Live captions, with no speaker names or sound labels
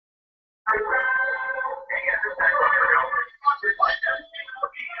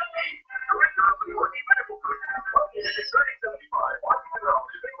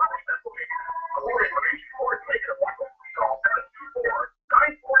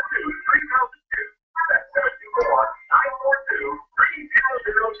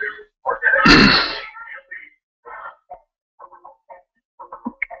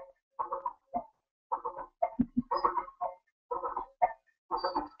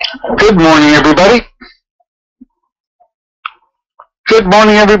Good morning, everybody. Good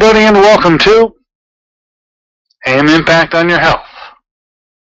morning, everybody, and welcome to AM Impact on Your Health.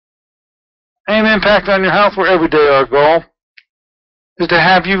 AM Impact on Your Health, where every day our goal is to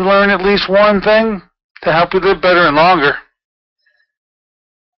have you learn at least one thing to help you live better and longer.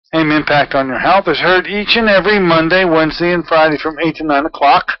 AM Impact on Your Health is heard each and every Monday, Wednesday, and Friday from 8 to 9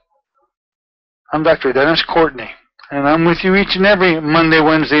 o'clock. I'm Dr. Dennis Courtney, and I'm with you each and every Monday,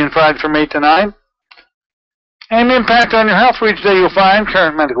 Wednesday, and Friday from 8 to 9. AM Impact on Your Health, where each day you'll find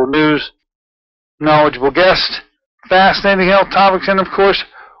current medical news, knowledgeable guests, fascinating health topics, and of course,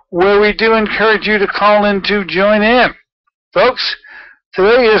 where we do encourage you to call in to join in. Folks,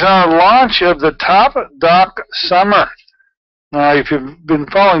 today is our launch of the Top Doc Summer. Now, if you've been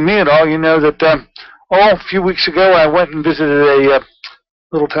following me at all, you know that a few weeks ago I went and visited a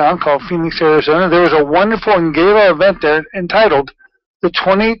little town called Phoenix, Arizona. There was a wonderful and gala event there entitled The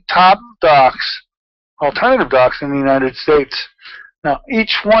 20 Top Docs, Alternative Docs in the United States. Now,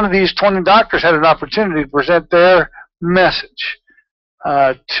 each one of these 20 doctors had an opportunity to present their message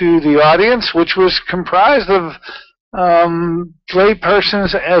to the audience, which was comprised of lay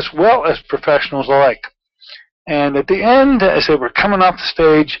persons as well as professionals alike. And at the end, as they were coming off the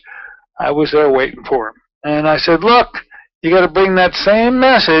stage, I was there waiting for them. And I said, look, you got to bring that same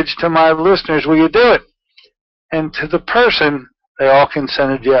message to my listeners. Will you do it? And to the person, they all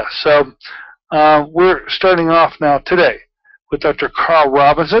consented yes. So we're starting off now today with Dr. Karl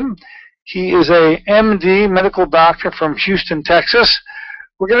Robinson. He is a MD, medical doctor from Houston, Texas.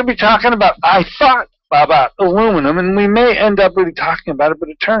 We're going to be talking about, I thought, about aluminum, and we may end up really talking about it, but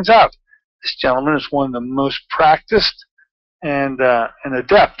it turns out this gentleman is one of the most practiced and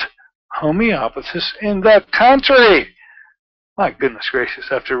adept homeopathists in the country. My goodness gracious,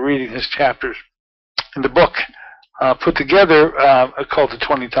 after reading his chapters in the book put together called The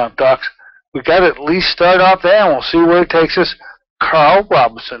 20 Top Docs, we've got to at least start off there, and we'll see where it takes us. Karl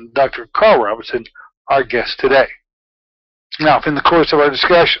Robinson, Dr. Karl Robinson, our guest today. Now, in the course of our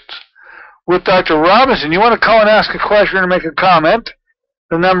discussions with Dr. Robinson, you want to call and ask a question or make a comment.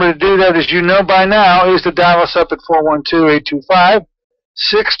 The number to do that, as you know by now, is to dial us up at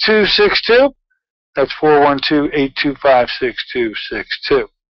 412-825-6262. That's 412-825-6262.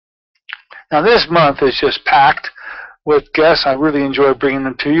 Now, this month is just packed with guests. I really enjoy bringing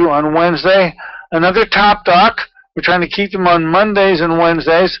them to you. On Wednesday, another top doc. We're trying to keep them on Mondays and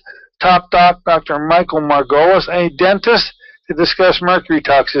Wednesdays. Top doc, Dr. Michael Margolis, a dentist, to discuss mercury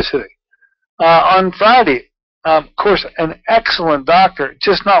toxicity. On Friday, of course, an excellent doctor,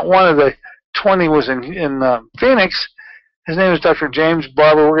 just not one of the 20 was in Phoenix. His name is Dr. James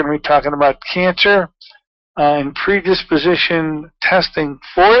Barber. We're going to be talking about cancer and predisposition testing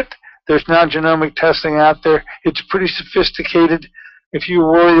for it. There's now genomic testing out there. It's pretty sophisticated. If you're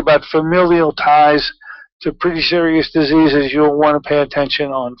worried about familial ties to pretty serious diseases, you'll want to pay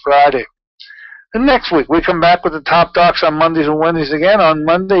attention on Friday. And next week, we come back with the top docs on Mondays and Wednesdays again. On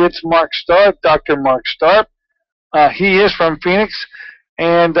Monday, it's Mark Starp, Dr. Mark Starp. He is from Phoenix,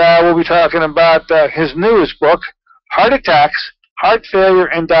 and we'll be talking about his newest book, Heart Attacks, Heart Failure,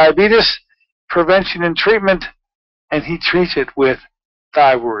 and Diabetes, Prevention and Treatment, and he treats it with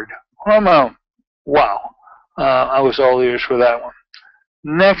thyroid hormone. Wow. I was all ears for that one.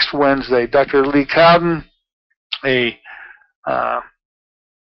 Next Wednesday, Dr. Lee Cowden, a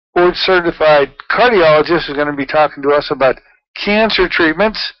board-certified cardiologist, is going to be talking to us about cancer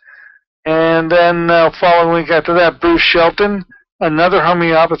treatments. And then following week after that, Bruce Shelton, another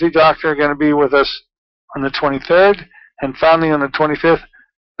homeopathy doctor, are going to be with us on the 23rd. And finally on the 25th,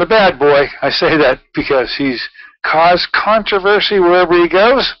 the bad boy. I say that because he's caused controversy wherever he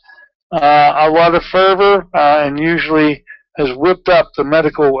goes, a lot of fervor, and usually has whipped up the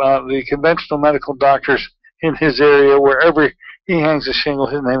conventional medical doctors in his area. Wherever he hangs a shingle,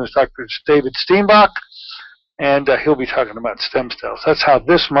 his name is Dr. David Steenbach, and he'll be talking about stem cells. That's how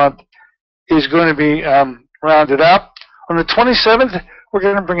this month is going to be rounded up. On the 27th, we're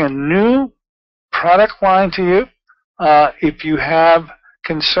going to bring a new product line to you. If you have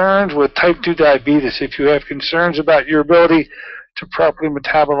concerns with type 2 diabetes, if you have concerns about your ability to properly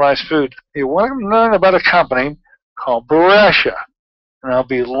metabolize food, you want to learn about a company called Brescia. And I'll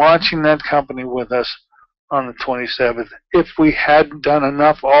be launching that company with us on the 27th. If we hadn't done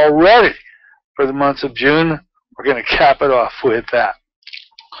enough already for the months of June, we're going to cap it off with that.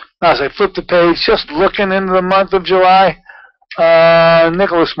 Now, as I flip the page, just looking into the month of July,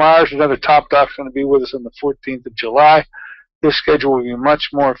 Nicholas Myers, another top doctor, is going to be with us on the 14th of July. This schedule will be much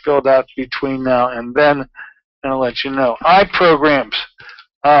more filled out between now and then, and I'll let you know. Eye programs.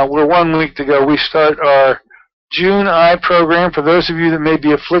 We're 1 week to go. We start our June eye program for those of you that may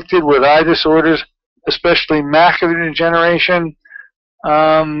be afflicted with eye disorders, especially macular degeneration,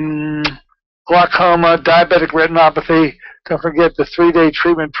 glaucoma, diabetic retinopathy. Don't forget the 3-day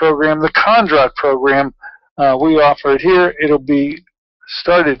treatment program, the Condrot program. We offer it here. It'll be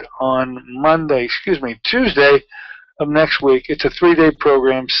started on Tuesday of next week. It's a 3-day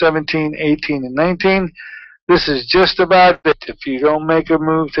program, 17, 18, and 19. This is just about it. If you don't make a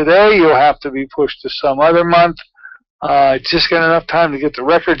move today, you'll have to be pushed to some other month. Just got enough time to get the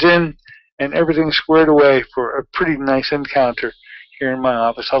records in and everything squared away for a pretty nice encounter here in my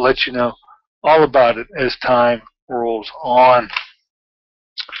office. I'll let you know all about it as time rolls on.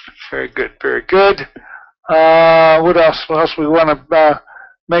 Very good, very good. What else? What else? We want to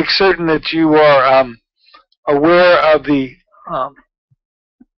make certain that you are aware of the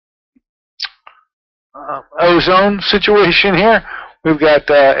ozone situation here. We've got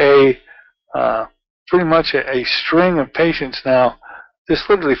pretty much a string of patients now just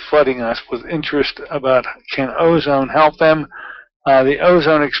literally flooding us with interest about can ozone help them. The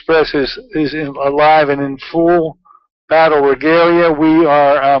Ozone Express is alive and in full battle regalia. We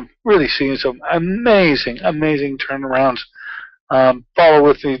are really seeing some amazing turnarounds. Follow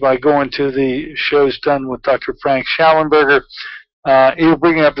with me by going to the shows done with Dr. Frank Schallenberger. He'll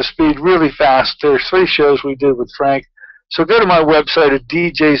bring you up to speed really fast. There's 3 shows we did with Frank. So go to my website at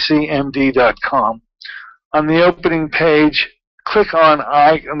djcmd.com. On the opening page, click on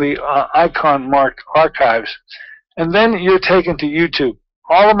the icon marked Archives, and then you're taken to YouTube.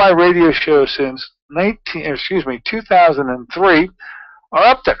 All of my radio shows since 2003 are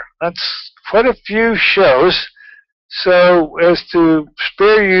up there. That's quite a few shows. So as to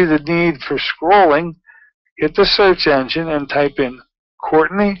spare you the need for scrolling, hit the search engine and type in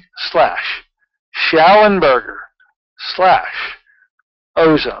Courtney / Schallenberger /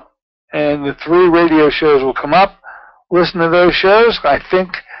 ozone. And the 3 radio shows will come up. Listen to those shows. I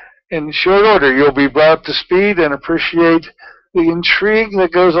think in short order you'll be brought up to speed and appreciate the intrigue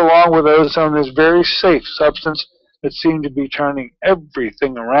that goes along with ozone, this very safe substance that seems to be turning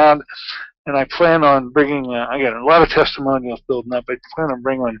everything around. And I plan on bringing, I got a lot of testimonials building up. I plan on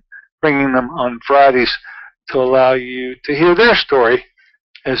bringing them on Fridays to allow you to hear their story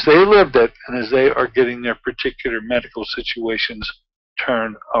as they lived it and as they are getting their particular medical situations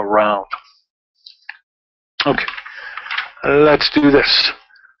turned around. Okay, let's do this.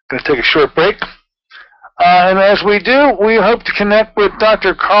 Going to take a short break. And as we do, we hope to connect with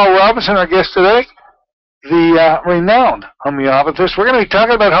Dr. Karl Robinson, our guest today, the renowned homeopathist. We're going to be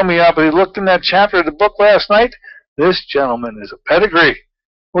talking about homeopathy. Looked in that chapter of the book last night. This gentleman is a pedigree.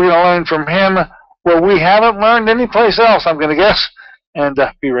 We're going to learn from him what we haven't learned anyplace else, I'm going to guess. And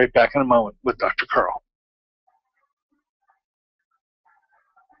be right back in a moment with Dr. Karl.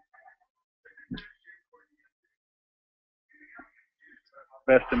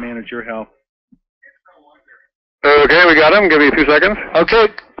 Best to manage your health. Okay, we got him. Give me a few seconds. Okay.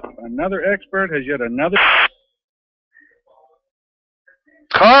 Another expert has yet another.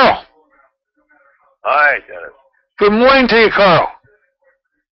 Karl. Hi, Dennis. Good morning to you, Karl.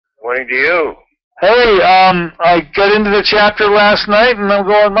 Morning to you. Hey, I got into the chapter last night, and I'm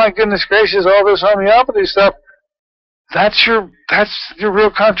going, my goodness gracious, all this homeopathy stuff. That's your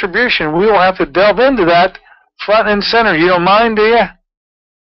real contribution. We will have to delve into that front and center. You don't mind, do you?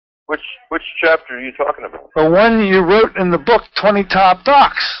 Which chapter are you talking about? The one you wrote in the book, 20 Top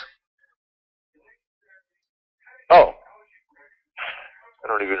Docs. Oh. I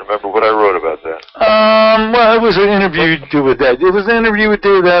don't even remember what I wrote about that. Well, it was an interview you do with that. It was an interview you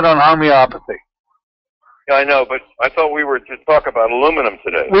do with that on homeopathy. Yeah, I know, but I thought we were to talk about aluminum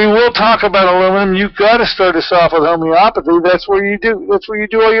today. We will talk about aluminum. You've got to start us off with homeopathy. That's where you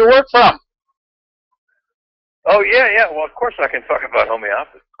do all your work from. Oh, yeah. Well, of course I can talk about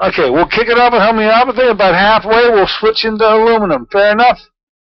homeopathy. Okay, we'll kick it off with homeopathy. About halfway, we'll switch into aluminum. Fair enough?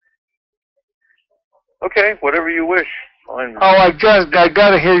 Okay, whatever you wish. Fine. Oh, I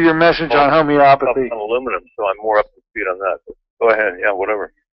got to hear your message on homeopathy. On aluminum, so I'm more up to speed on that. But go ahead. Yeah,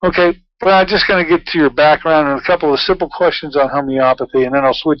 whatever. Okay, well, I'm just going to get to your background and a couple of simple questions on homeopathy, and then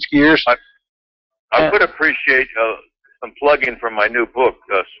I'll switch gears. I would appreciate some plug-in for my new book,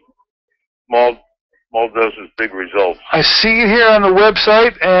 Small Doses, Big Results. I see it here on the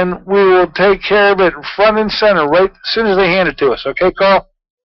website, and we will take care of it front and center right as soon as they hand it to us. Okay, Karl?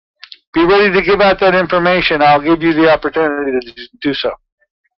 be ready to give out that information. I'll give you the opportunity to do so.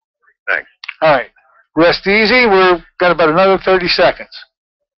 Thanks. All right. Rest easy. We've got about another 30 seconds.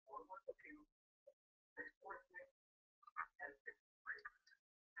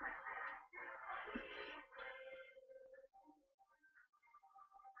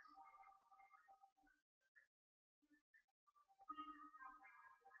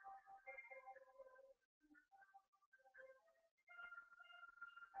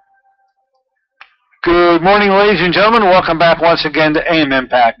 Good morning, ladies and gentlemen. Welcome back once again to AM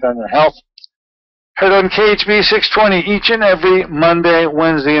Impact on Your Health. Heard on KHB 620 each and every Monday,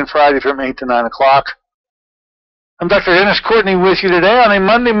 Wednesday, and Friday from 8 to 9 o'clock. I'm Dr. Dennis Courtney with you today on a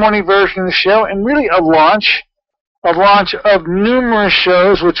Monday morning version of the show, and really a launch of numerous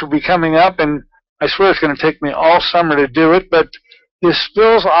shows which will be coming up, and I swear it's going to take me all summer to do it, but this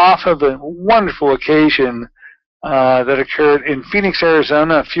spills off of a wonderful occasion that occurred in Phoenix,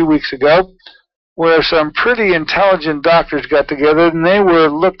 Arizona a few weeks ago, where some pretty intelligent doctors got together and they were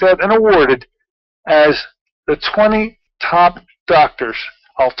looked at and awarded as the 20 top doctors,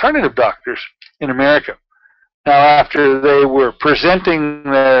 alternative doctors in America. Now, after they were presenting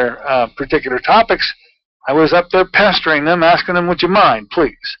their particular topics, I was up there pestering them, asking them, would you mind,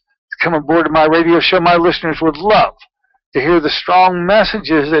 please, to come aboard to my radio show? My listeners would love to hear the strong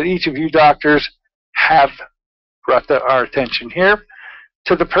messages that each of you doctors have brought to our attention here.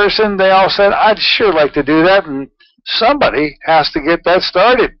 To the person, they all said, I'd sure like to do that, and somebody has to get that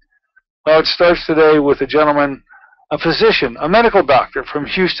started. Well, it starts today with a gentleman, a physician, a medical doctor from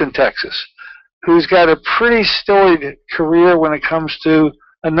Houston, Texas, who's got a pretty storied career when it comes to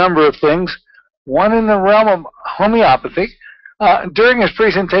a number of things, one in the realm of homeopathy. During his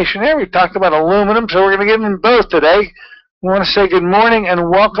presentation there, we talked about aluminum, so we're going to give them both today. We want to say good morning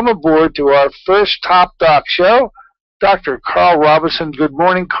and welcome aboard to our first Top Doc show, Dr. Karl Robinson. Good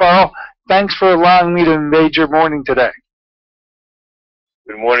morning, Karl. Thanks for allowing me to invade your morning today.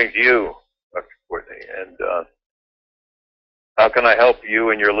 Good morning to you, Dr. Courtney. And how can I help you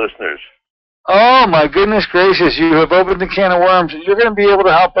and your listeners? Oh, my goodness gracious. You have opened a can of worms. You're going to be able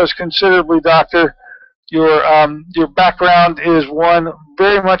to help us considerably, Doctor. Your background is one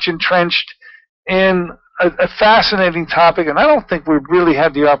very much entrenched in a fascinating topic, and I don't think we've really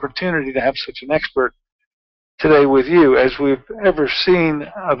had the opportunity to have such an expert today with you as we've ever seen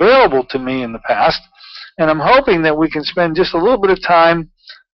available to me in the past. And I'm hoping that we can spend just a little bit of time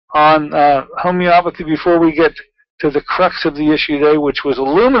on homeopathy before we get to the crux of the issue today, which was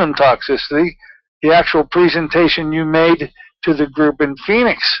aluminum toxicity, the actual presentation you made to the group in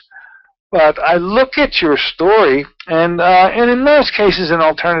Phoenix. But I look at your story, and in most cases in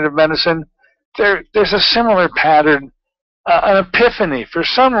alternative medicine, there's a similar pattern. An epiphany, for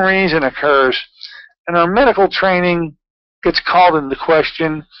some reason, occurs, and our medical training gets called into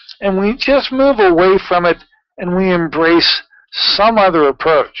question, and we just move away from it, and we embrace some other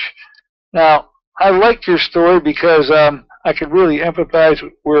approach. Now, I like your story because I could really empathize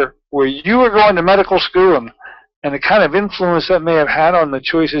where you were going to medical school and the kind of influence that may have had on the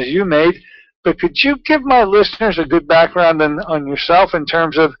choices you made. But could you give my listeners a good background on yourself in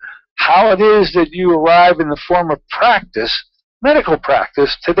terms of how it is that you arrive in the form of practice, medical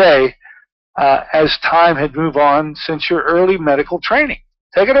practice, today, as time had moved on since your early medical training?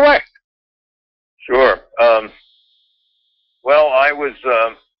 Take it away. Sure. Well, I was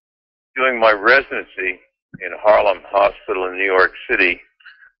doing my residency in Harlem Hospital in New York City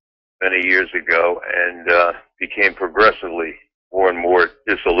many years ago, and became progressively more and more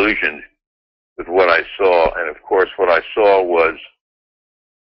disillusioned with what I saw. And of course, what I saw was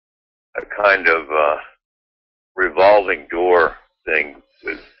a kind of revolving door thing,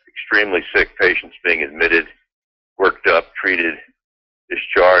 with extremely sick patients being admitted, worked up, treated,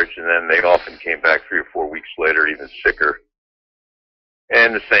 discharged, and then they often came back 3 or 4 weeks later even sicker.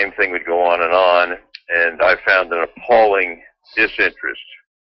 And the same thing would go on, and I found an appalling disinterest,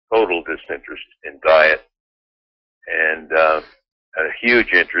 total disinterest in diet, and a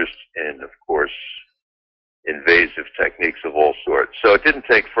huge interest in, of course, invasive techniques of all sorts. So it didn't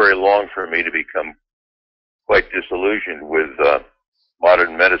take very long for me to become quite disillusioned with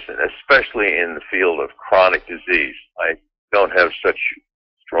modern medicine, especially in the field of chronic disease. I don't have such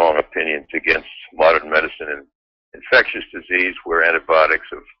strong opinions against modern medicine in infectious disease, where antibiotics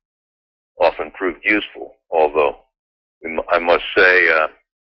have often proved useful, although I must say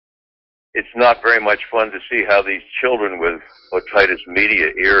it's not very much fun to see how these children with otitis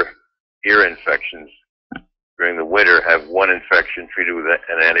media, ear infections during the winter, have one infection treated with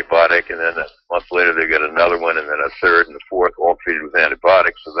an antibiotic, and then a month later they get another one, and then a third and a fourth, all treated with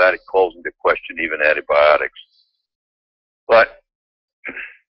antibiotics. So that calls into question even antibiotics. But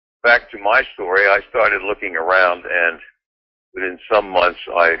back to my story, I started looking around, and within some months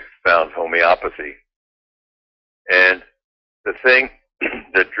I found homeopathy. And the thing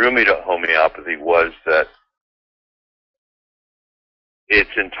that drew me to homeopathy was that it's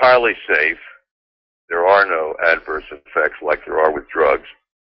entirely safe. There are no adverse effects like there are with drugs.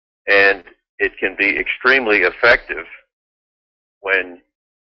 And it can be extremely effective when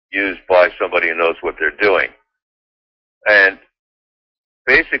used by somebody who knows what they're doing. And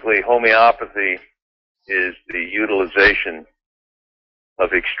basically, homeopathy is the utilization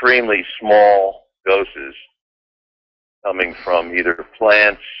of extremely small doses coming from either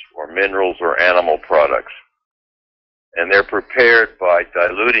plants or minerals or animal products. And they're prepared by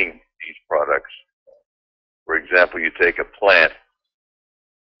diluting these products. For example, you take a plant,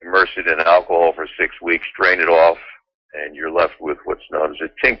 immerse it in alcohol for 6 weeks, drain it off, and you're left with what's known as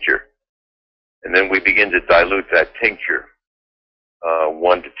a tincture. And then we begin to dilute that tincture,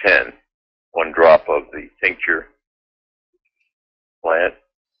 1 to 10, 1 drop of the tincture plant,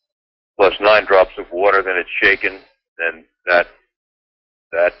 plus 9 drops of water, then it's shaken, then that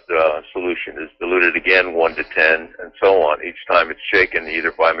solution is diluted again, 1 to 10, and so on. Each time it's shaken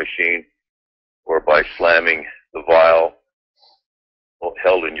either by machine or by slamming the vial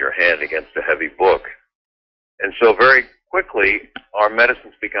held in your hand against a heavy book. And so very quickly, our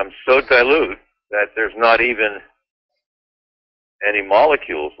medicines become so dilute that there's not even any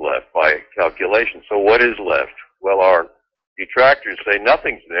molecules left by calculation. So what is left? Well, our detractors say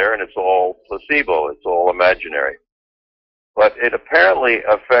nothing's there and it's all placebo, it's all imaginary. But it apparently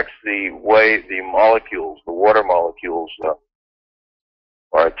affects the way the molecules, the water molecules,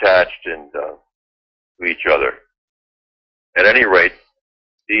 are attached to each other. At any rate,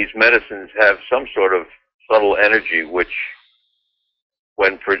 these medicines have some sort of subtle energy which,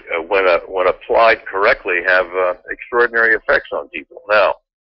 when applied correctly, have extraordinary effects on people. Now,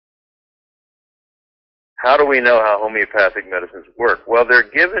 how do we know how homeopathic medicines work? Well, they're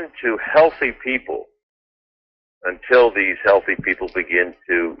given to healthy people until these healthy people begin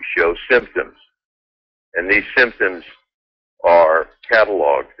to show symptoms. And these symptoms are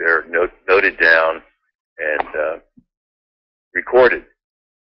cataloged. They're noted down and recorded.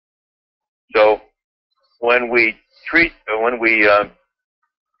 So when we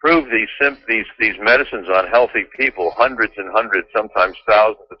prove these medicines on healthy people, hundreds and hundreds, sometimes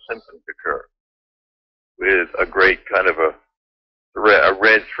thousands of symptoms occur, with a great kind of a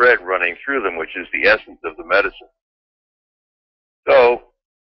red thread running through them, which is the essence of the medicine. So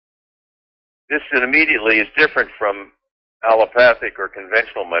this immediately is different from allopathic or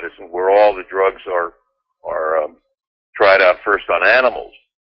conventional medicine, where all the drugs are tried out first on animals.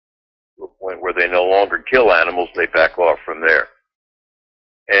 To a point where they no longer kill animals, they back off from there.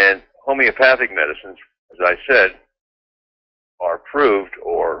 And homeopathic medicines, as I said, are proved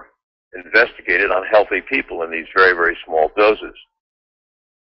or investigated on healthy people in these very, very small doses.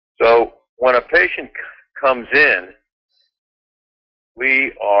 So when a patient comes in,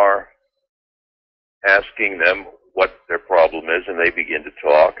 we are asking them what their problem is, and they begin to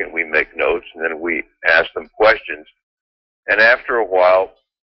talk, and we make notes, and then we ask them questions. And after a while,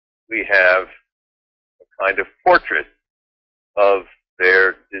 we have a kind of portrait of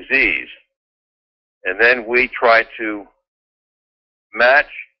their disease. And then we try to match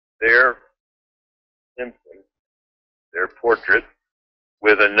their symptoms, their portrait,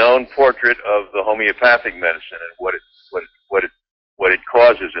 with a known portrait of the homeopathic medicine and what it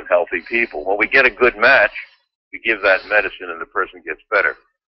causes in healthy people. When we get a good match, we give that medicine and the person gets better.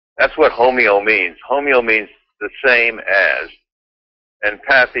 That's what homeo means. Homeo means the same as, and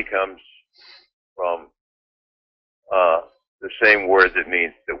pathy comes from the same word that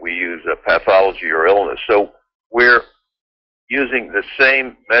means that we use pathology or illness. So we're using the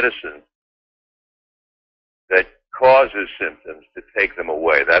same medicine that causes symptoms to take them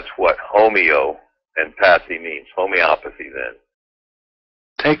away. That's what homeo and pathy means, homeopathy then.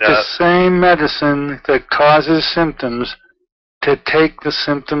 Take the same medicine that causes symptoms to take the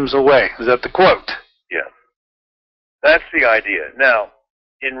symptoms away. Is that the quote? Yeah. That's the idea. Now,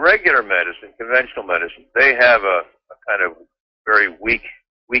 in regular medicine, conventional medicine, they have a kind of very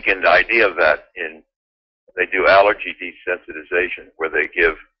weakened idea of that. They do allergy desensitization, where they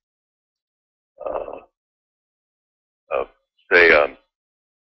give, say,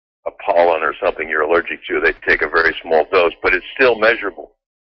 a pollen or something you're allergic to. They take a very small dose, but it's still measurable.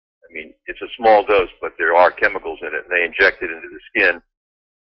 I mean, it's a small dose, but there are chemicals in it, and they inject it into the skin,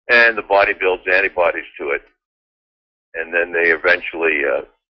 and the body builds antibodies to it, and then they eventually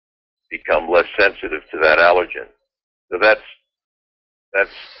become less sensitive to that allergen. So that's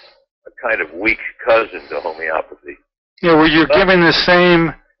a kind of weak cousin to homeopathy. Yeah, well, you're giving the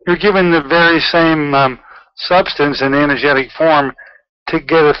same You're given the very same substance in energetic form to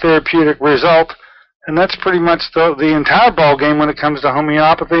get a therapeutic result, and that's pretty much the entire ball game when it comes to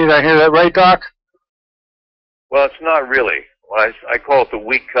homeopathy. Did I hear that right, Doc? Well, it's not really. Well, I call it the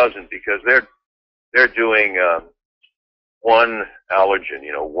weak cousin because they're doing one allergen,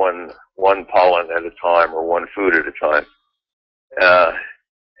 one pollen at a time or one food at a time.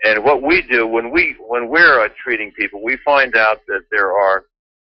 And what we do when we're treating people, we find out that there are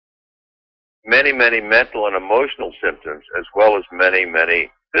many, many mental and emotional symptoms as well as many, many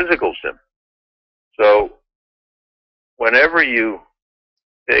physical symptoms. So whenever you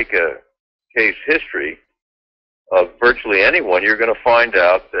take a case history of virtually anyone, you're going to find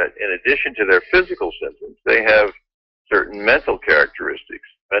out that in addition to their physical symptoms, they have certain mental characteristics,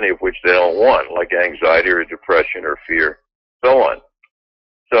 many of which they don't want, like anxiety or depression or fear, so on.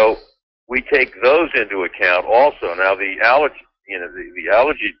 So we take those into account also. Now the allergy, the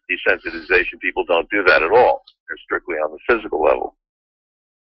allergy desensitization people don't do that at all. They're strictly on the physical level.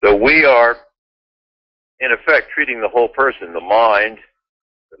 So we are, in effect, treating the whole person, the mind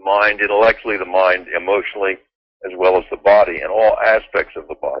intellectually, the mind emotionally, as well as the body and all aspects of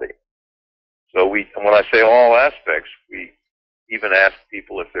the body. So when I say all aspects, we even ask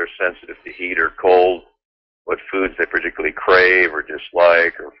people if they're sensitive to heat or cold, what foods they particularly crave or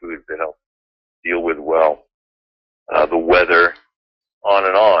dislike, or foods they don't deal with well, the weather, on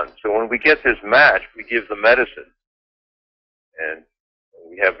and on. So when we get this match, we give the medicine. And when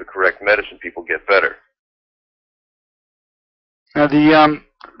we have the correct medicine, people get better. Now,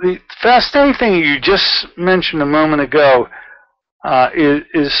 the fascinating thing you just mentioned a moment ago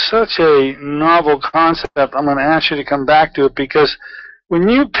is such a novel concept. I'm going to ask you to come back to it, because when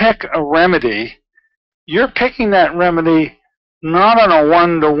you pick a remedy, you're picking that remedy not on a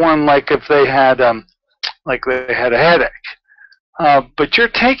one-to-one like if they had a headache, but you're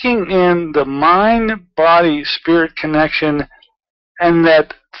taking in the mind-body-spirit connection, and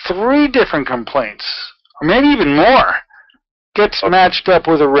that 3 different complaints, or maybe even more, gets matched up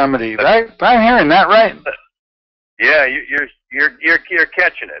with a remedy. Right? I'm hearing that right? Yeah, you're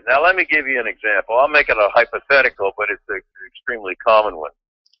catching it. Now let me give you an example. I'll make it a hypothetical, but it's an extremely common one.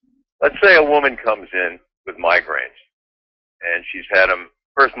 Let's say a woman comes in with migraines, and she's had them.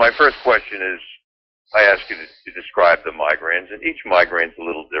 My first question is, I ask you to describe the migraines, and each migraine's a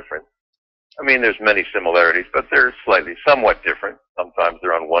little different. I mean, there's many similarities, but they're somewhat different. Sometimes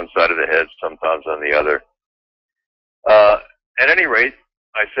they're on one side of the head, sometimes on the other. At any rate,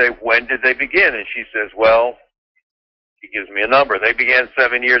 I say, when did they begin? And she says, well, she gives me a number. They began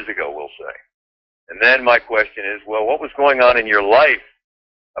 7 years ago, we'll say. And then my question is, well, what was going on in your life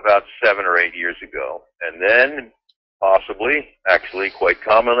about 7 or 8 years ago? And then possibly, actually quite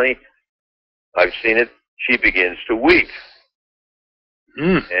commonly, I've seen it, she begins to weep.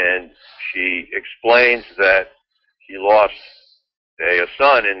 And she explains that she lost, say, a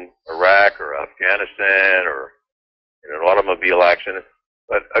son in Iraq or Afghanistan or in an automobile accident,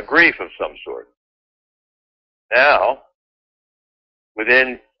 but a grief of some sort. Now,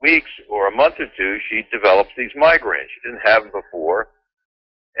 within weeks or a month or two, she develops these migraines. She didn't have them before.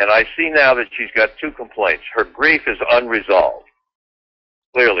 And I see now that she's got 2 complaints. Her grief is unresolved,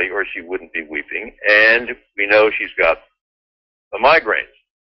 clearly, or she wouldn't be weeping. And we know she's got the migraines.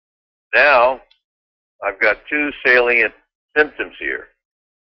 Now, I've got 2 salient symptoms here,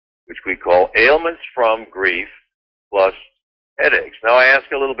 which we call ailments from grief plus headaches. Now, I ask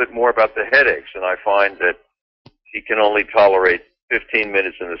a little bit more about the headaches, and I find that she can only tolerate 15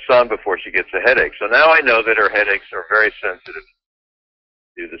 minutes in the sun before she gets a headache. So now I know that her headaches are very sensitive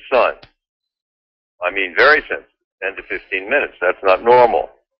to the sun. I mean, very sensitive, 10 to 15 minutes. That's not normal.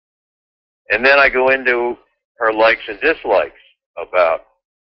 And then I go into her likes and dislikes about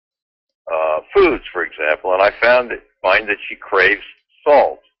foods, for example, and I find that she craves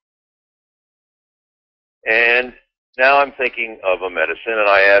salt. And now I'm thinking of a medicine, and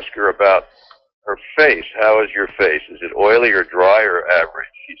I ask her about her face. How is your face? Is it oily or dry or average?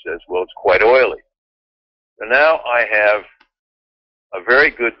 She says, well, it's quite oily. So now I have a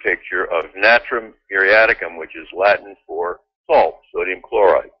very good picture of natrum muriaticum, which is Latin for salt, sodium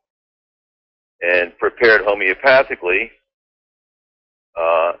chloride. And prepared homeopathically,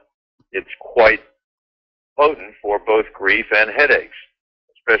 it's quite potent for both grief and headaches,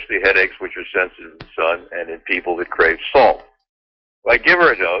 especially headaches which are sensitive to the sun and in people that crave salt. So I give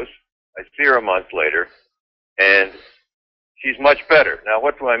her a dose. I see her a month later, and she's much better. Now,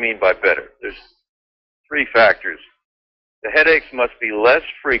 what do I mean by better? There's 3 factors. The headaches must be less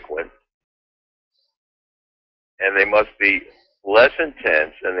frequent, and they must be less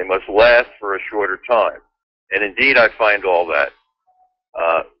intense, and they must last for a shorter time. And indeed, I find all that.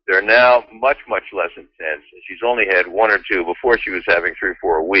 They're now much, much less intense. She's only had one or two. Before, she was having 3 or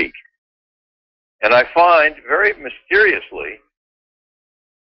 4 a week. And I find, very mysteriously,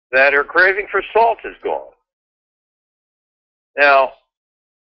 that her craving for salt is gone. Now,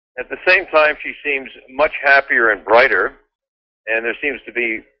 at the same time, she seems much happier and brighter, and there seems to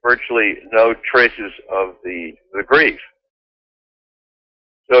be virtually no traces of the grief.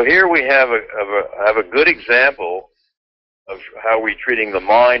 So here we have a good example of how we're treating the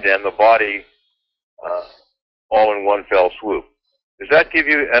mind and the body all in one fell swoop. Does that give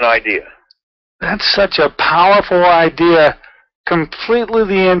you an idea? That's such a powerful idea, completely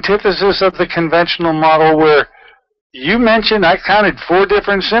the antithesis of the conventional model where you mentioned, I counted 4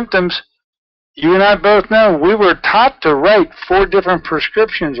 different symptoms. You and I both know we were taught to write 4 different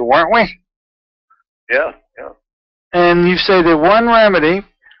prescriptions, weren't we? Yeah, yeah. And you say that one remedy,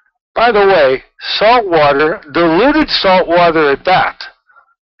 by the way, salt water, diluted salt water at that,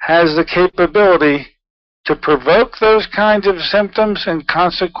 has the capability to provoke those kinds of symptoms and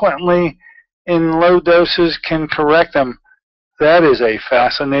consequently in low doses can correct them. That is a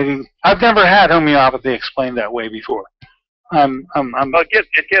fascinating. I've never had homeopathy explained that way before. Well, it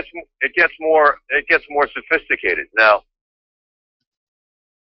gets more sophisticated. Now,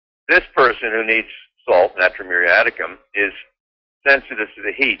 this person who needs salt, natrum muriaticum, is sensitive to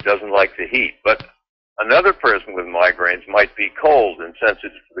the heat, doesn't like the heat. But another person with migraines might be cold and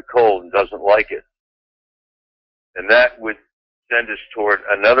sensitive to the cold and doesn't like it. And that would send us toward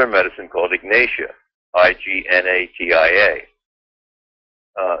another medicine called Ignatia, Ignatia.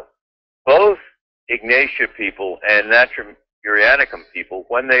 Both Ignatia people and natrum muriaticum people,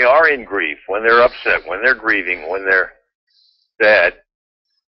 when they are in grief, when they're upset, when they're grieving, when they're sad,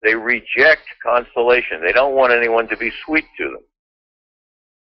 they reject consolation. They don't want anyone to be sweet to them.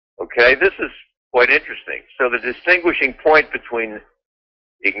 Okay, this is quite interesting. So the distinguishing point between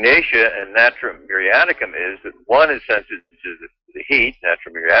Ignatia and natrum muriaticum is that one is sensitive to the heat,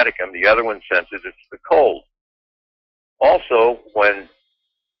 natrum muriaticum, the other one's sensitive to the cold. Also, when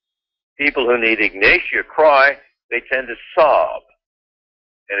people who need Ignatia cry, they tend to sob.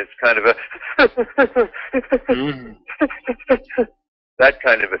 And it's kind of a that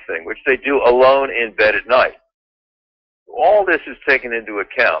kind of a thing, which they do alone in bed at night. All this is taken into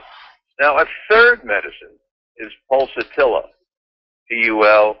account. Now, a third medicine is pulsatilla,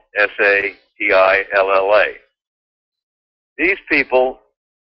 Pulsatilla. These people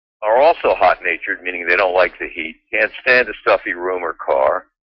are also hot-natured, meaning they don't like the heat, can't stand a stuffy room or car.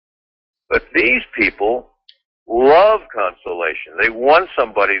 But these people love consolation. They want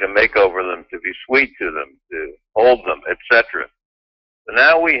somebody to make over them, to be sweet to them, to hold them, etc. So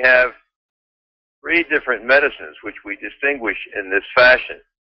now we have 3 different medicines which we distinguish in this fashion.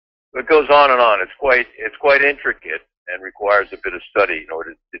 It goes on and on. It's quite intricate and requires a bit of study in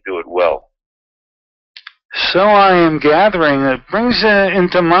order to do it well. So I am gathering. It brings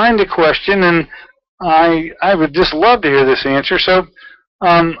into mind a question, and I would just love to hear this answer. So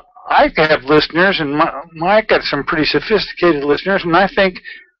I have listeners, and I got some pretty sophisticated listeners, and I think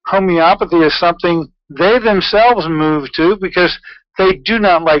homeopathy is something they themselves move to because they do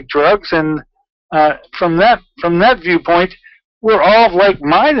not like drugs, and from that viewpoint, we're all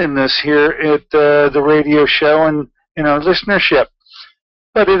like-mindedness here at the radio show and in our listenership.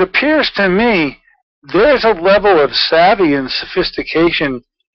 But it appears to me there's a level of savvy and sophistication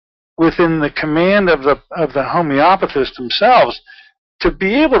within the command of the homeopathists themselves to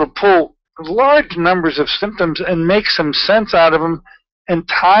be able to pull large numbers of symptoms and make some sense out of them and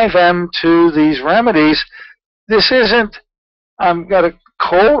tie them to these remedies. This isn't got a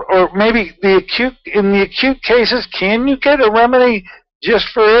cold, or maybe in the acute cases, can you get a remedy just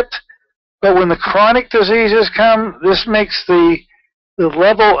for it? But when the chronic diseases come, this makes the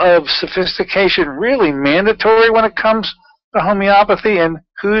level of sophistication really mandatory when it comes to homeopathy and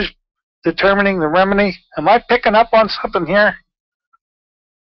who's determining the remedy. Am I picking up on something here?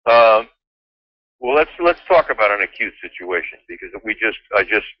 Well, let's talk about an acute situation, because I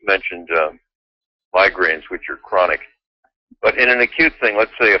just mentioned migraines, which are chronic. But in an acute thing,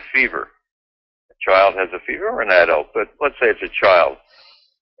 let's say a fever. A child has a fever, or an adult, but let's say it's a child.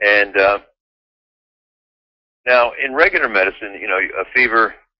 And now, in regular medicine, a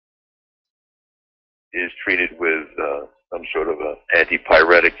fever is treated with some sort of an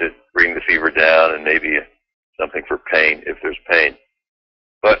antipyretic to bring the fever down, and maybe something for pain, if there's pain.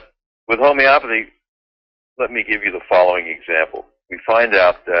 But with homeopathy, let me give you the following example. We find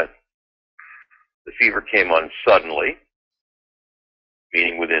out that the fever came on suddenly,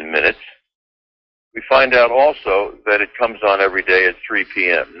 meaning within minutes. We find out also that it comes on every day at 3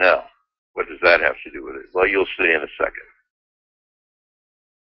 p.m. Now, what does that have to do with it? Well, you'll see in a second.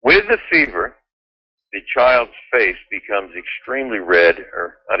 With the fever, the child's face becomes extremely red,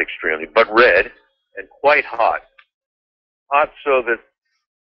 or not extremely, but red, and quite hot. Hot so that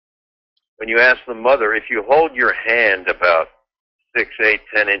when you ask the mother, if you hold your hand about 6, 8,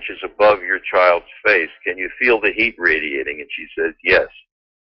 10 inches above your child's face, can you feel the heat radiating? And she says, yes,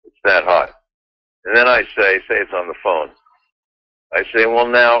 it's that hot. And then I say it's on the phone. I say, well,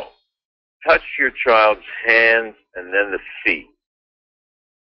 now, touch your child's hands and then the feet.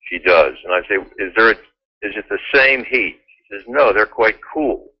 She does. And I say, is it the same heat? She says, no, they're quite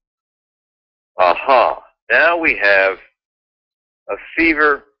cool. Aha. Now we have a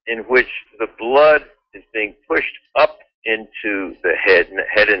fever in which the blood is being pushed up into the head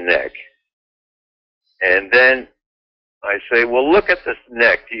and neck. And then I say, well, look at the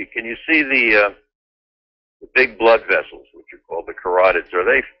neck. Can you see the big blood vessels, which are called the carotids? Are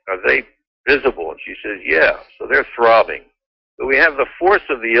they visible? And she says, yeah. So they're throbbing. So we have the force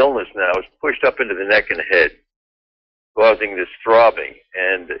of the illness now is pushed up into the neck and head, causing this throbbing.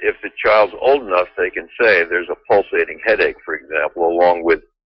 And if the child's old enough, they can say there's a pulsating headache, for example, along with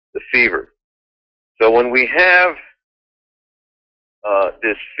the fever. So when we have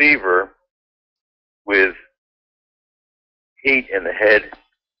this fever with heat in the head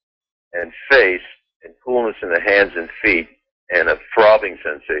and face and coolness in the hands and feet and a throbbing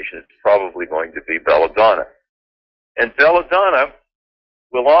sensation, it's probably going to be belladonna. And belladonna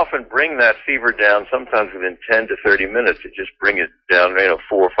will often bring that fever down, sometimes within 10 to 30 minutes. It just bring it down,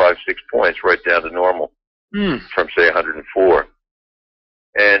 4, 5, 6 points right down to normal from, say, 104.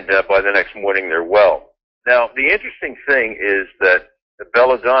 And by the next morning, they're well. Now, the interesting thing is that the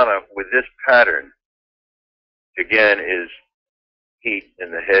belladonna with this pattern, again, is heat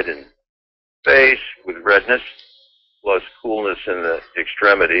in the head and face with redness, plus coolness in the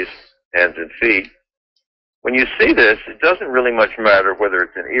extremities, hands and feet. When you see this, it doesn't really much matter whether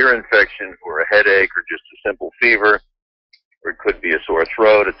it's an ear infection or a headache or just a simple fever, or it could be a sore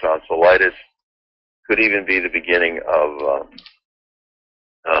throat, a tonsillitis, could even be the beginning of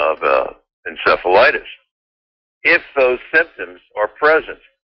encephalitis, if those symptoms are present.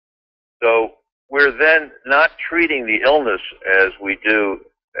 So we're then not treating the illness as we do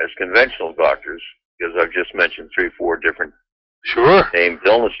as conventional doctors, because I've just mentioned 3, 4 different named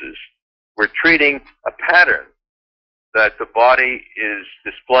illnesses. We're treating a pattern that the body is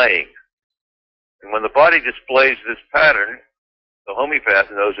displaying. And when the body displays this pattern, the homeopath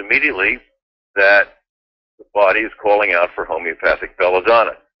knows immediately that the body is calling out for homeopathic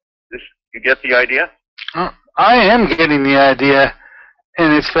belladonna. You get the idea? I am getting the idea,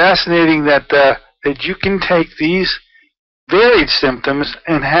 and it's fascinating that that you can take these varied symptoms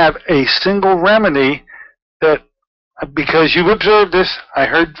and have a single remedy that, because you've observed this, I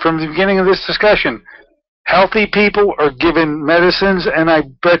heard from the beginning of this discussion, healthy people are given medicines, and I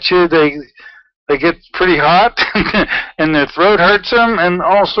bet you they get pretty hot, and their throat hurts them, and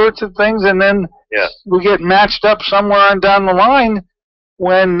all sorts of things, and then we get matched up somewhere on down the line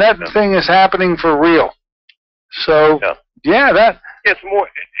when that thing is happening for real. So, that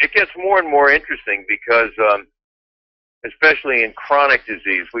it gets more and more interesting because, especially in chronic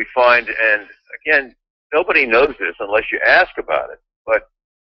disease, we find, and again, nobody knows this unless you ask about it, but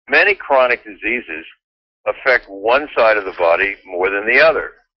many chronic diseases affect one side of the body more than the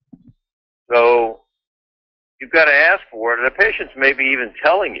other. So you've got to ask for it, and the patients may be even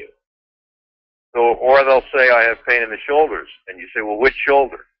telling you. So, or they'll say, I have pain in the shoulders, and you say, well, which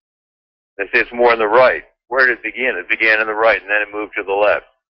shoulder? They say it's more in the right. Where did it begin? It began in the right, and then it moved to the left.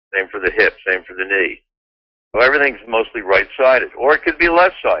 Same for the hip, same for the knee. So everything's mostly right-sided, or it could be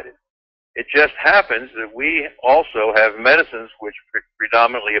left-sided. It just happens that we also have medicines which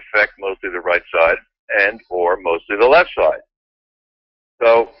predominantly affect mostly the right side and or mostly the left side.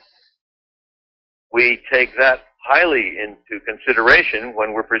 So we take that highly into consideration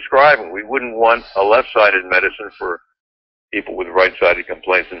when we're prescribing. We wouldn't want a left-sided medicine for people with right-sided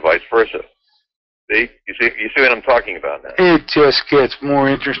complaints and vice versa. See? You see what I'm talking about now? It just gets more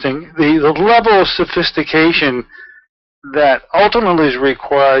interesting. The level of sophistication that ultimately is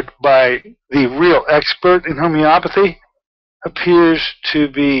required by the real expert in homeopathy appears to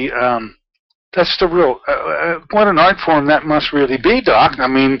be, that's the real, what an art form that must really be, Doc. I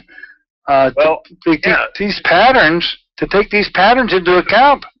mean, these patterns, to take these patterns into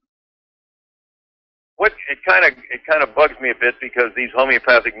account. It kind of bugs me a bit because these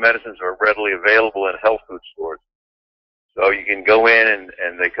homeopathic medicines are readily available in health food stores. So you can go in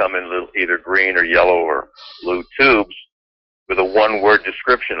and they come in either green or yellow or blue tubes with a one-word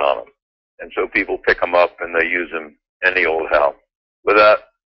description on them. And so people pick them up and they use them any old how. For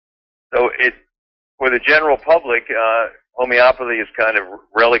the general public, homeopathy is kind of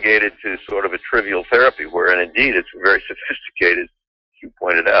relegated to sort of a trivial therapy, where, and indeed, it's very sophisticated, as you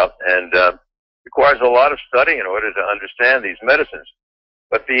pointed out, and requires a lot of study in order to understand these medicines.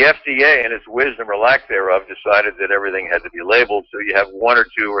 But the FDA, in its wisdom or lack thereof, decided that everything had to be labeled, so you have 1 or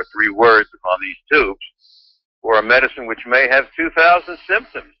 2 or 3 words on these tubes for a medicine which may have 2,000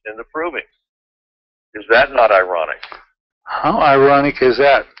 symptoms in the proving. Is that not ironic? How ironic is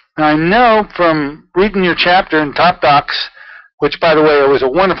that? I know from reading your chapter in Top Docs, which, by the way, it was a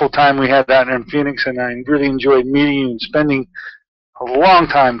wonderful time we had that in Phoenix, and I really enjoyed meeting you and spending a long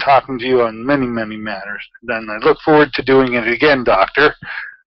time talking to you on many, many matters. And I look forward to doing it again, Doctor.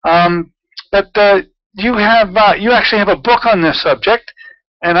 But you actually have a book on this subject,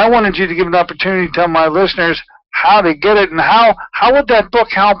 and I wanted you to give an opportunity to tell my listeners how to get it and how would that book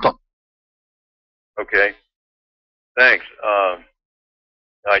help them? Okay. Thanks.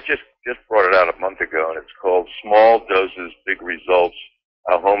 I just brought it out a month ago, and it's called Small Doses, Big Results,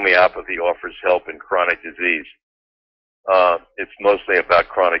 How Homeopathy Offers Help in Chronic Disease. It's mostly about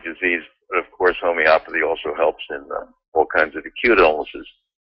chronic disease, but of course homeopathy also helps in all kinds of acute illnesses.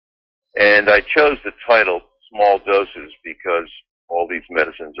 And I chose the title Small Doses because all these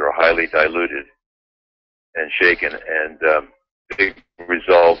medicines are highly diluted and shaken, and Big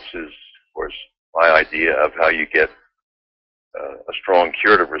Results is, of course, my idea of how you get a strong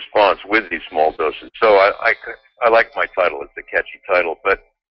curative response with these small doses. So I like my title. It's a catchy title, but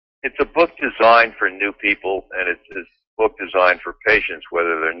it's a book designed for new people, and it's a book designed for patients,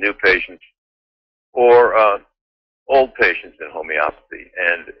 whether they're new patients or old patients in homeopathy.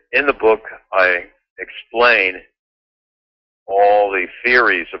 And in the book, I explain all the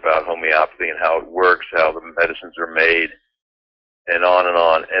theories about homeopathy and how it works, how the medicines are made, and on and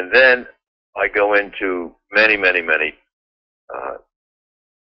on. And then I go into many, many, many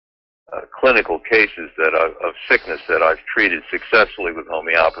clinical cases of sickness that I've treated successfully with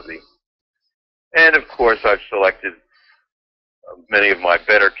homeopathy. And of course, I've selected many of my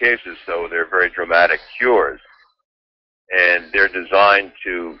better cases, so they're very dramatic cures. And they're designed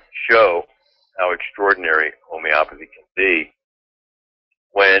to show how extraordinary homeopathy can be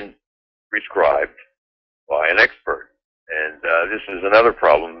when prescribed by an expert. And this is another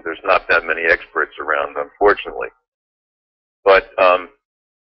problem. There's not that many experts around, unfortunately. But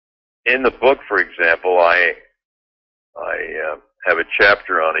in the book, for example, I have a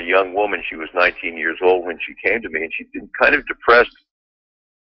chapter on a young woman. She was 19 years old when she came to me, and she'd been kind of depressed.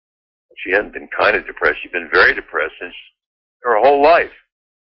 She hadn't been kind of depressed. She'd been very depressed since her whole life.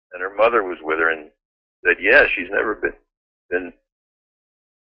 And her mother was with her and said, yeah, she's never been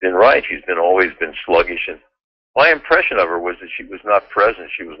right. She's always been sluggish. And my impression of her was that she was not present.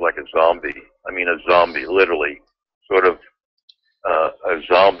 She was like a zombie. I mean, a zombie, literally. Sort of, a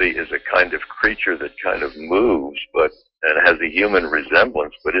zombie is a kind of creature that kind of moves, and has a human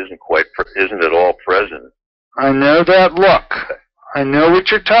resemblance, but isn't at all present. I know that look. I know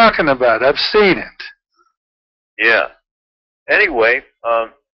what you're talking about. I've seen it. Yeah. Anyway,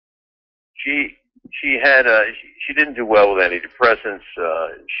 she didn't do well with antidepressants.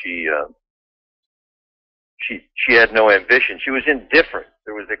 She had no ambition. She was indifferent.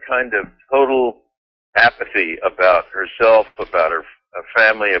 There was a kind of total apathy about herself, about her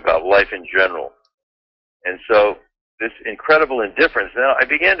family, about life in general. And so this incredible indifference. Now, I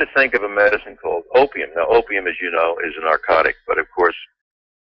began to think of a medicine called opium. Now, opium, as you know, is a narcotic, but of course,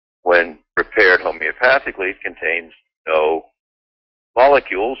 when prepared homeopathically, it contains no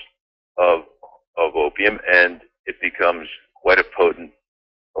molecules of opium, and it becomes quite a potent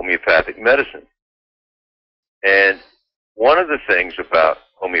homeopathic medicine. And one of the things about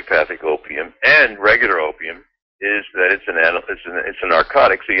homeopathic opium and regular opium is that it's a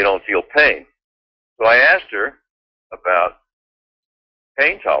narcotic, so you don't feel pain. So I asked her about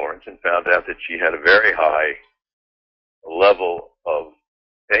pain tolerance and found out that she had a very high level of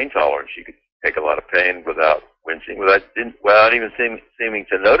pain tolerance. She could take a lot of pain without wincing, without even seeming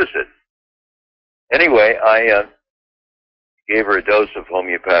to notice it. Anyway, I gave her a dose of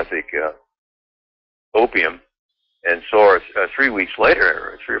homeopathic opium and saw her 3 weeks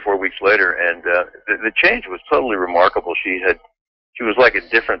later, or 3 or 4 weeks later, and the change was totally remarkable. She was like a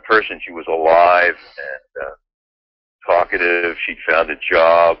different person. She was alive and talkative. She'd found a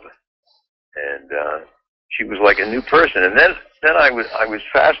job, and she was like a new person. And then I was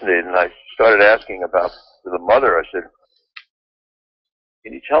fascinated, and I started asking about the mother. I said,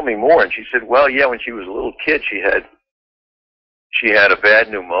 "Can you tell me more?" And she said, "Well, yeah, when she was a little kid, she had a bad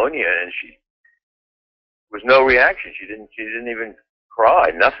pneumonia, and she was no reaction. She didn't even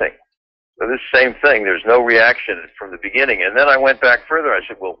cry, nothing. So this same thing, there's no reaction from the beginning." And then I went back further. I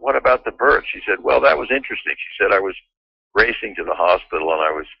said, "Well, what about the birth?" She said, "Well, that was interesting." She said, racing to the hospital,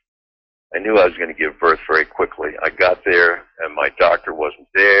 and I knew I was going to give birth very quickly. I got there, and my doctor wasn't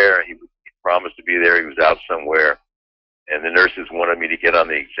there. He promised to be there. He was out somewhere. And the nurses wanted me to get on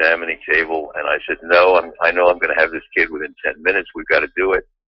the examining table, and I said, no, I know I'm going to have this kid within 10 minutes. We've got to do it.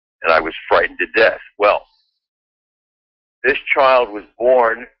 And I was frightened to death. Well, this child was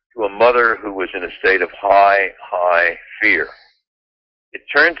born to a mother who was in a state of high fear. It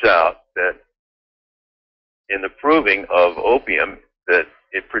turns out that in the proving of opium, that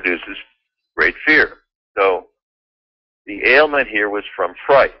it produces great fear. So the ailment here was from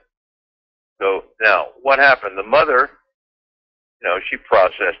fright. So now, what happened? The mother, she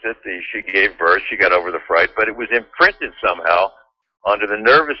processed it. She gave birth. She got over the fright, but it was imprinted somehow onto the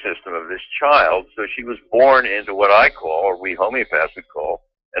nervous system of this child. So she was born into what I call, or we homeopaths would call,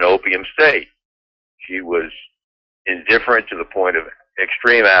 an opium state. She was indifferent to the point of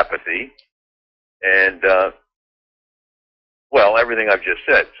extreme apathy, and everything I've just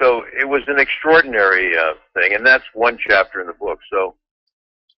said. So it was an extraordinary thing, and that's one chapter in the book. So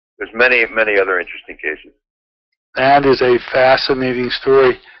there's many other interesting cases. That is a fascinating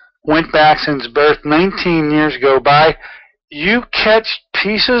story. Went back since birth, 19 years go by. You catch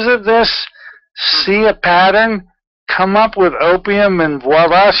pieces of this, see a pattern, come up with opium, and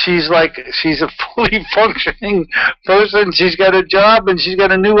voila, she's a fully functioning person. She's got a job, and she's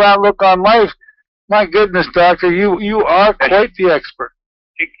got a new outlook on life. My goodness, doctor, you are quite the expert.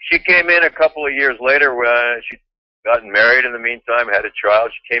 She came in a couple of years later. She'd gotten married in the meantime, had a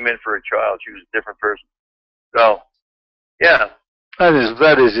child. She came in for a child. She was a different person. So, yeah.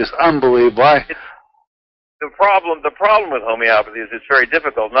 That is just unbelievable. The problem with homeopathy is it's very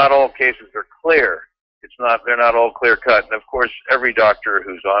difficult. Not all cases are clear. They're not all clear cut. And of course, every doctor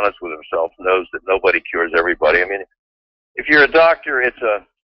who's honest with himself knows that nobody cures everybody. I mean, if you're a doctor,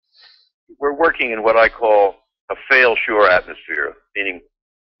 we're working in what I call a fail-sure atmosphere, meaning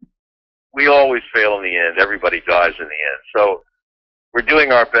we always fail in the end. Everybody dies in the end. So we're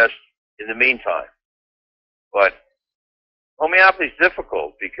doing our best in the meantime. But homeopathy is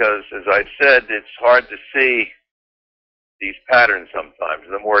difficult because, as I said, it's hard to see these patterns sometimes.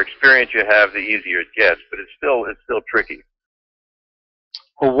 The more experience you have, the easier it gets, but it's still tricky.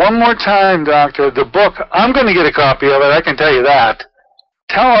 Well, one more time, Doctor, the book, I'm going to get a copy of it, I can tell you that.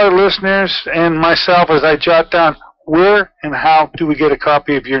 Tell our listeners and myself as I jot down, where and how do we get a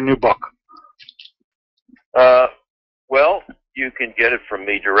copy of your new book? Well, you can get it from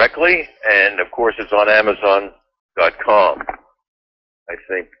me directly, and of course it's on Amazon.com. I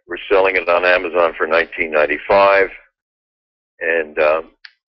think we're selling it on Amazon for $19.95, and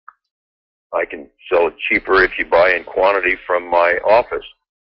I can sell it cheaper if you buy in quantity from my office.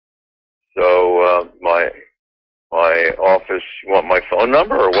 So my office, you want my phone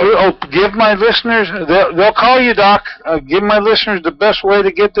number or what? Oh, give my listeners, they'll call you, Doc. Give my listeners the best way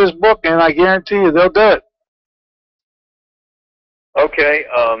to get this book, and I guarantee you they'll do it. Okay,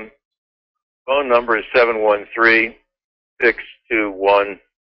 phone number is 713-621-3184,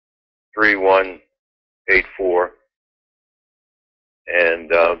 and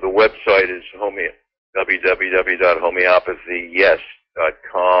the website is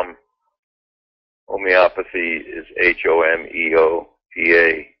www.homeopathyyes.com. Homeopathy is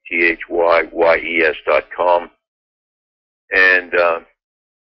HOMEOPATHYYES.com, and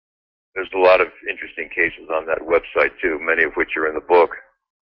there's a lot of interesting cases on that website too, many of which are in the book,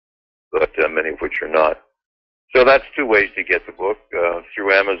 but many of which are not. So that's two ways to get the book.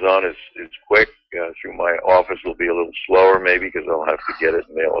 Through Amazon is quick. Through my office will be a little slower maybe because I'll have to get it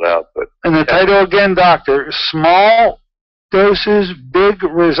and mail it out. But and the title again, Doctor, Small Doses, Big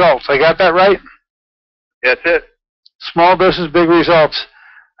Results. I got that right? That's it. Small Doses, Big Results.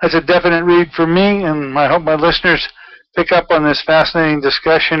 That's a definite read for me, and I hope my listeners pick up on this fascinating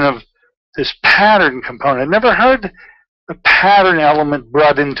discussion of this pattern component. I've never heard the pattern element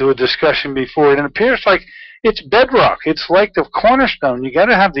brought into a discussion before, and it appears like it's bedrock. It's like the cornerstone. You got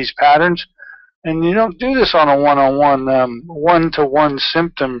to have these patterns, and you don't do this on a one-on-one, one-to-one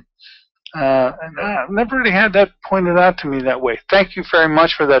symptom. And I've never really had that pointed out to me that way. Thank you very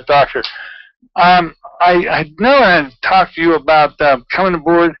much for that, Doctor. I know I had talked to you about coming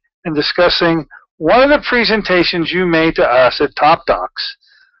aboard and discussing one of the presentations you made to us at Top Docs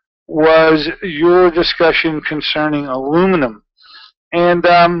was your discussion concerning aluminum. And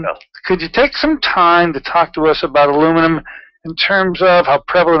could you take some time to talk to us about aluminum in terms of how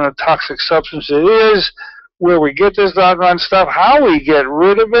prevalent a toxic substance it is, where we get this doggone stuff, how we get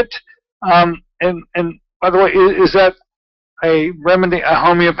rid of it, and by the way, is that a remedy, a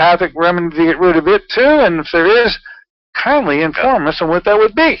homeopathic remedy to get rid of it too? And if there is, kindly inform us on what that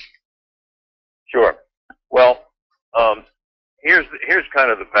would be. Sure. Well, here's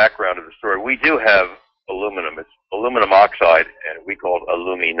kind of the background of the story. We do have aluminum. It's aluminum oxide, and we call it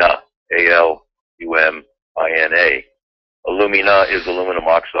alumina, A-L-U-M-I-N-A. Alumina is aluminum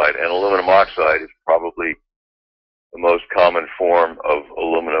oxide, and aluminum oxide is probably the most common form of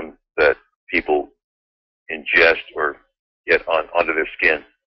aluminum that people ingest or get onto their skin.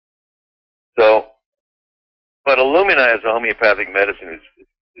 So, but alumina as a homeopathic medicine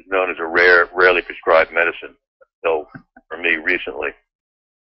is known as a rarely prescribed medicine until, for me, recently.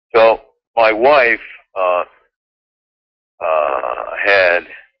 So my wife had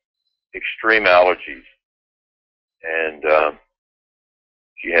extreme allergies, and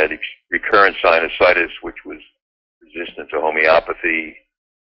she had recurrent sinusitis, which was resistant to homeopathy.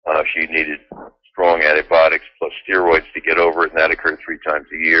 She needed strong antibiotics plus steroids to get over it, and that occurred 3 times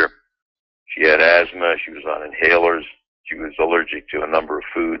a year. She had asthma. She was on inhalers. She was allergic to a number of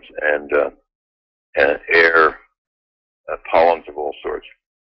foods and air, pollens of all sorts.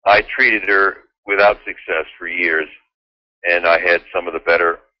 I treated her without success for years, and I had some of the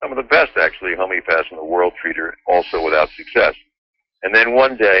best actually homeopaths in the world treat her also without success. And then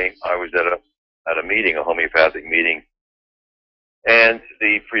one day I was at a meeting, a homeopathic meeting, and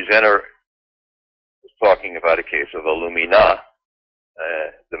the presenter was talking about a case of alumina,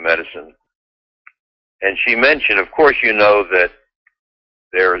 the medicine. And she mentioned, of course, you know that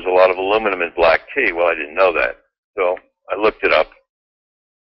there is a lot of aluminum in black tea. Well, I didn't know that. So I looked it up.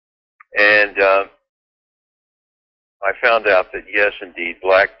 And I found out that, yes, indeed,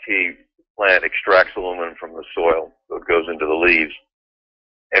 black tea plant extracts aluminum from the soil, so it goes into the leaves.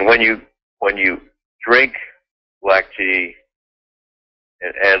 And when you drink black tea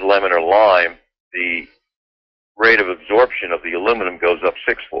and add lemon or lime, the rate of absorption of the aluminum goes up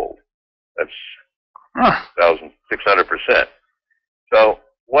 6-fold. That's 1,600%. So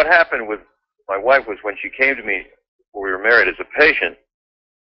what happened with my wife was when she came to me before we were married as a patient,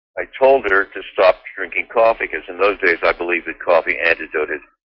 I told her to stop drinking coffee, because in those days I believed that coffee antidoted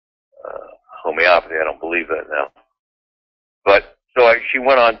homeopathy. I don't believe that now. But so she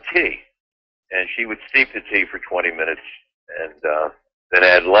went on tea, and she would steep the tea for 20 minutes and then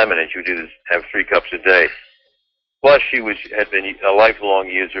add lemon, and she would have 3 cups a day. Plus, she had been a lifelong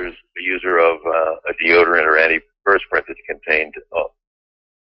user of a deodorant or antiperspirant that contained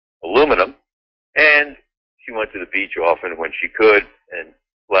aluminum, and she went to the beach often when she could and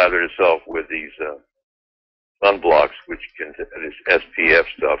slathered herself with these sunblocks, this SPF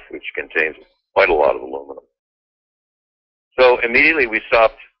stuff, which contains quite a lot of aluminum. So immediately we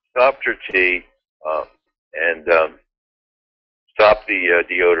stopped her tea and stopped the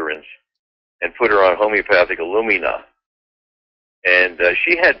deodorants and put her on homeopathic alumina. And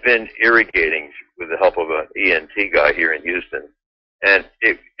she had been irrigating with the help of an ENT guy here in Houston, and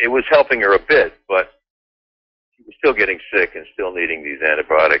it was helping her a bit, but she was still getting sick and still needing these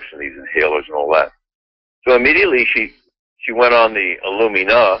antibiotics and these inhalers and all that. So immediately she went on the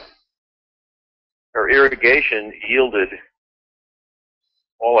alumina. Her irrigation yielded,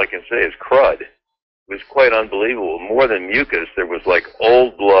 all I can say is crud. It was quite unbelievable. More than mucus, there was like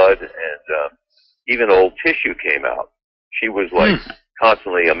old blood, and even old tissue came out. She was like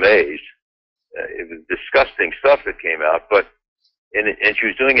constantly amazed. It was disgusting stuff that came out, and she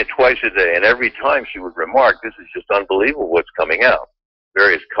was doing it twice a day, and every time she would remark, "This is just unbelievable what's coming out."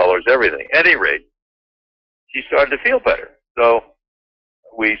 Various colors, everything. At any rate, she started to feel better. So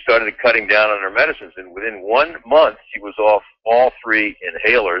we started cutting down on her medicines, and within 1 month, she was off all 3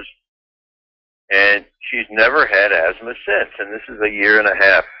 inhalers, and she's never had asthma since. And this is a year and a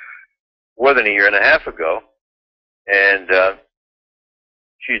half, more than a year and a half ago, and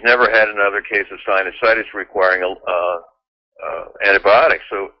she's never had another case of sinusitis requiring antibiotics.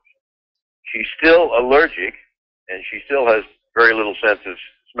 So she's still allergic, and she still has very little sense of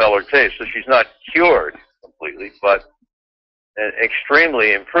smell or taste. So she's not cured completely, but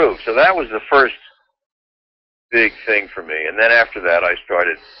extremely improved. So that was the first big thing for me. And then after that, I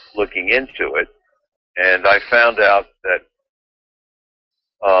started looking into it, and I found out that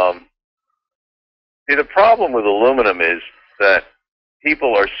the problem with aluminum is that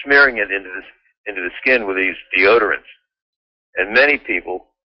people are smearing it into the skin with these deodorants. And many people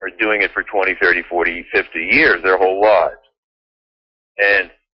are doing it for 20, 30, 40, 50 years, their whole lives.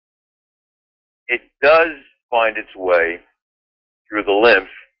 And it does find its way through the lymph.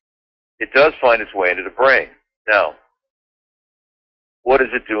 It does find its way into the brain. Now, what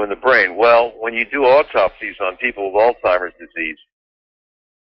does it do in the brain? Well, when you do autopsies on people with Alzheimer's disease,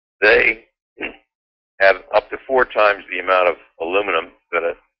 they have up to 4 times the amount of aluminum that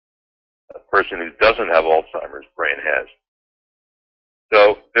a person who doesn't have Alzheimer's brain has.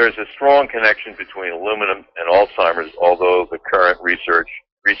 So there's a strong connection between aluminum and Alzheimer's, although the current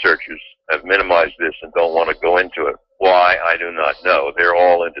researchers have minimized this and don't want to go into it. Why, I do not know. They're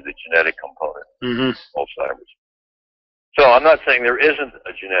all into the genetic component of Alzheimer's. So I'm not saying there isn't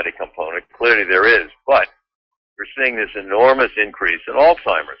a genetic component. Clearly there is, but we're seeing this enormous increase in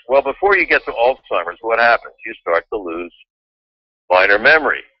Alzheimer's. Well, before you get to Alzheimer's, what happens? You start to lose finer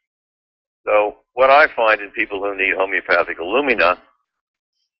memory. So what I find in people who need homeopathic alumina,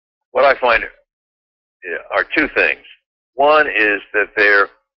 what I find are two things. One is that they're,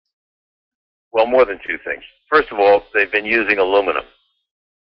 well, more than two things. First of all, they've been using aluminum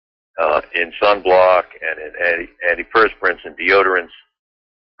in sunblock and in antiperspirants and deodorants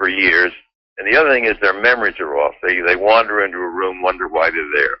for years. And the other thing is their memories are off. They wander into a room, wonder why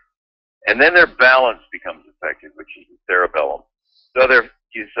they're there. And then their balance becomes affected, which is the cerebellum. So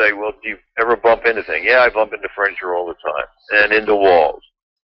you say, well, do you ever bump into things? Yeah, I bump into furniture all the time and into walls.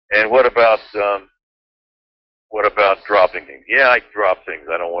 And what about dropping things? Yeah, I drop things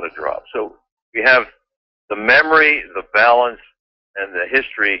I don't want to drop. So we have the memory, the balance, and the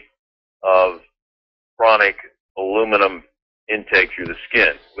history of chronic aluminum intake through the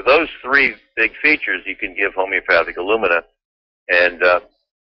skin. With those three big features, you can give homeopathic alumina, and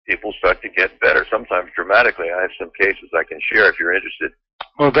people start to get better, sometimes dramatically. I have some cases I can share if you're interested.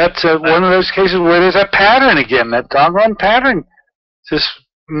 Well, that's one of those cases where there's a pattern again. That doggone pattern just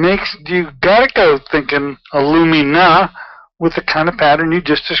makes you gotta go thinking alumina with the kind of pattern you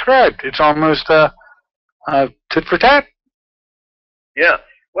just described. It's almost tit for tat. Yeah.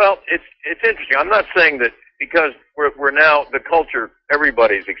 Well, it's interesting. I'm not saying that because we're now the culture.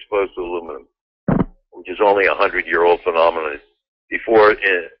 Everybody's exposed to aluminum, which is only a 100-year-old phenomenon. Before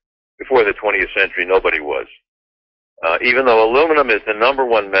the 20th century, nobody was. Even though aluminum is the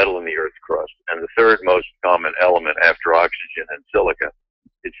 #1 metal in the Earth's crust and the third most common element after oxygen and silica,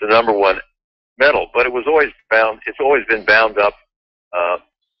 it's the #1 metal. But it was always bound. It's always been bound up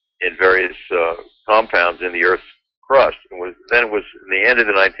in various compounds in the Earth's crust. Then it was in the end of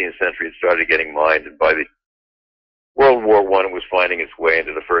the 19th century it started getting mined, and by the World War I it was finding its way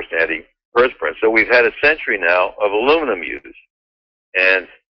into the first antiperspirant. So we've had a century now of aluminum use. And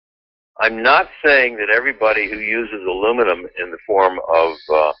I'm not saying that everybody who uses aluminum in the form of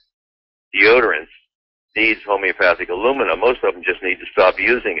deodorants needs homeopathic alumina. Most of them just need to stop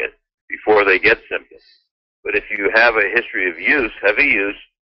using it before they get symptoms. But if you have a history of use, heavy use,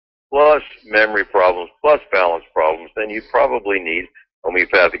 plus memory problems, plus balance problems, then you probably need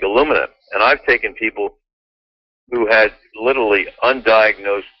homeopathic alumina. And I've taken people who had literally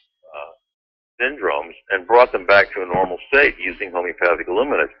undiagnosed syndromes and brought them back to a normal state using homeopathic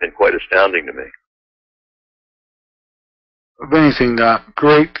alumina. It's been quite astounding to me. Amazing, Doc.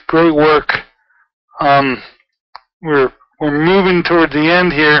 Great work. We're moving toward the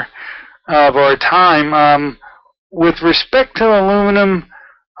end here of our time. With respect to aluminum,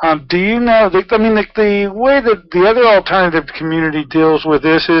 do you know? The way that the other alternative community deals with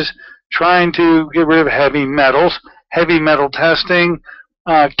this is trying to get rid of heavy metals, heavy metal testing,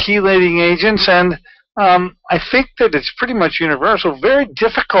 chelating agents, and I think that it's pretty much universal. Very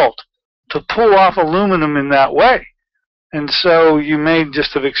difficult to pull off aluminum in that way. And so you may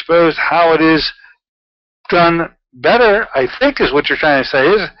just have exposed how it is done better, I think is what you're trying to say,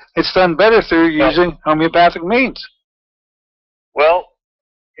 is it's done better through using homeopathic means. Well,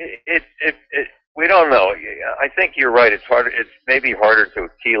 we don't know. I think you're right. It's harder. It's maybe harder to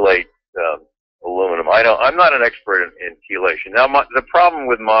chelate aluminum. I'm not an expert in chelation. Now, the problem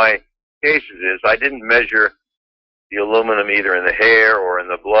with my cases is I didn't measure the aluminum either in the hair or in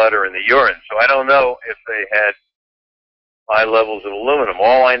the blood or in the urine, so I don't know if they had high levels of aluminum.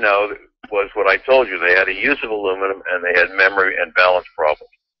 All I know was what I told you. They had a use of aluminum and they had memory and balance problems.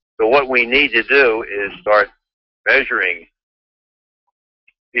 So what we need to do is start measuring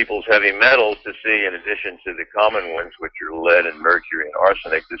people's heavy metals to see, in addition to the common ones, which are lead and mercury and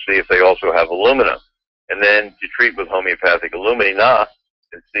arsenic, to see if they also have aluminum. And then to treat with homeopathic alumina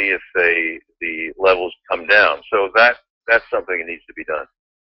and see if the levels come down. So that's something that needs to be done.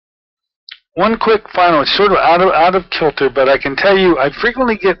 One quick final, it's sort of out of kilter, but I can tell you I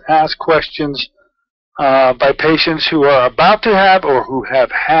frequently get asked questions by patients who are about to have or who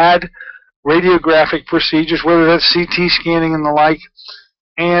have had radiographic procedures, whether that's CT scanning and the like,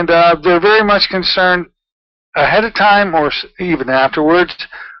 and they're very much concerned ahead of time or even afterwards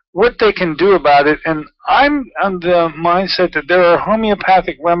what they can do about it. And I'm on the mindset that there are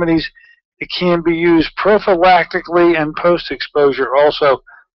homeopathic remedies that can be used prophylactically and post-exposure also.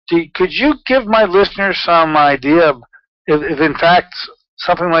 Could you give my listeners some idea of if in fact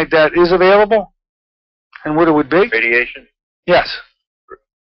something like that is available and what it would be? Radiation? Yes.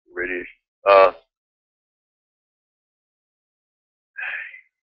 remedies.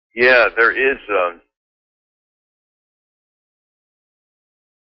 Yeah, there is.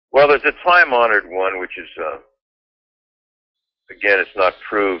 Well, there's a time-honored one, which is, again, it's not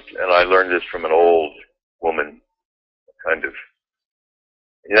proved, and I learned this from an old woman, kind of.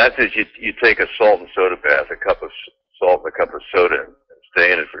 And that is, you take a salt and soda bath, a cup of salt and a cup of soda, and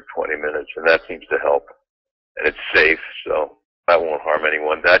stay in it for 20 minutes, and that seems to help. And it's safe, so that won't harm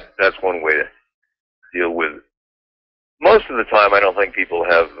anyone. That's one way to deal with. Most of the time, I don't think people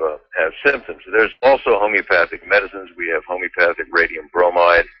have symptoms. There's also homeopathic medicines. We have homeopathic radium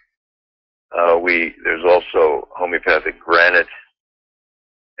bromide. There's also homeopathic granite,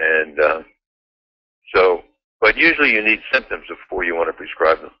 and but usually you need symptoms before you want to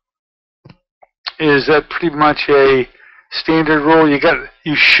prescribe them. Is that pretty much a standard rule?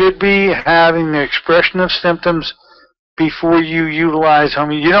 You should be having the expression of symptoms before you utilize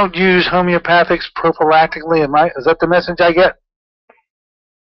You don't use homeopathics prophylactically. Is that the message I get?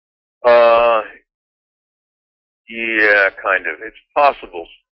 Yeah, kind of. It's possible.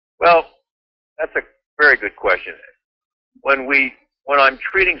 Well, that's a very good question. When I'm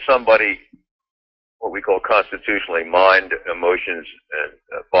treating somebody, what we call constitutionally, mind, emotions,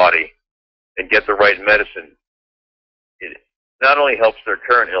 and body, and get the right medicine, it not only helps their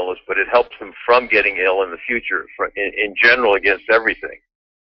current illness, but it helps them from getting ill in the future, in general, against everything.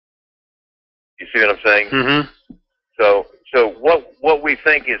 You see what I'm saying? Mm-hmm. So what we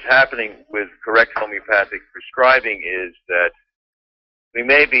think is happening with correct homeopathic prescribing is that we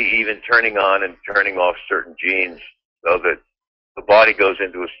may be even turning on and turning off certain genes so that the body goes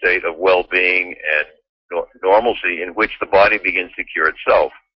into a state of well-being and normalcy in which the body begins to cure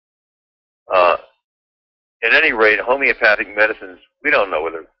itself. At any rate, homeopathic medicines, we don't know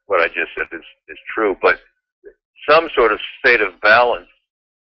whether what I just said is true, but some sort of state of balance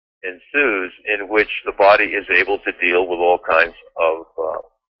ensues in which the body is able to deal with all kinds of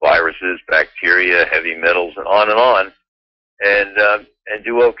viruses, bacteria, heavy metals, and on, and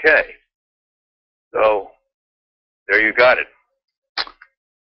do okay. So there you got it.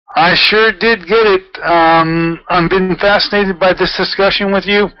 I sure did get it. I've been fascinated by this discussion with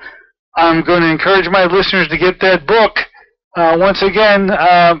you. I'm going to encourage my listeners to get that book. Once again,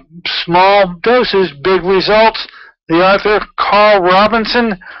 small doses, big results. The author, Karl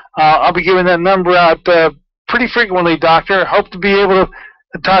Robinson. I'll be giving that number out pretty frequently, Doctor. Hope to be able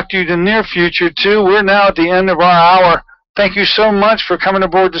to talk to you in the near future, too. We're now at the end of our hour. Thank you so much for coming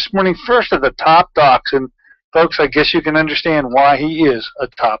aboard this morning, first of the top docs. And, folks, I guess you can understand why he is a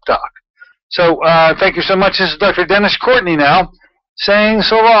top doc. So thank you so much. This is Dr. Dennis Courtney now, saying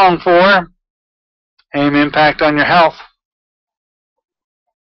so long for AIM Impact on Your Health.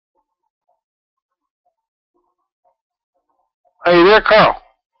 Are you there, Karl?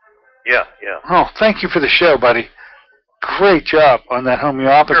 Yeah. Oh, thank you for the show, buddy. Great job on that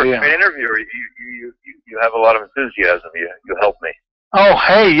homeopathy. You're a great interviewer. You have a lot of enthusiasm. You help me. Oh,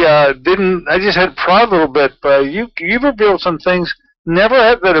 hey, I just had pride a little bit, but you've revealed some things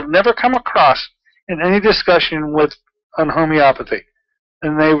that have never come across in any discussion on homeopathy.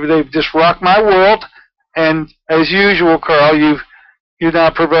 And they've just rocked my world. And as usual, Karl, you've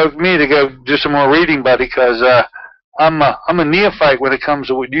now provoked me to go do some more reading, buddy, because I'm a neophyte when it comes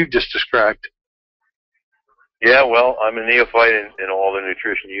to what you just described. Yeah, well, I'm a neophyte in all the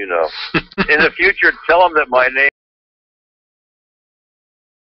nutrition you know. In the future, tell them that my name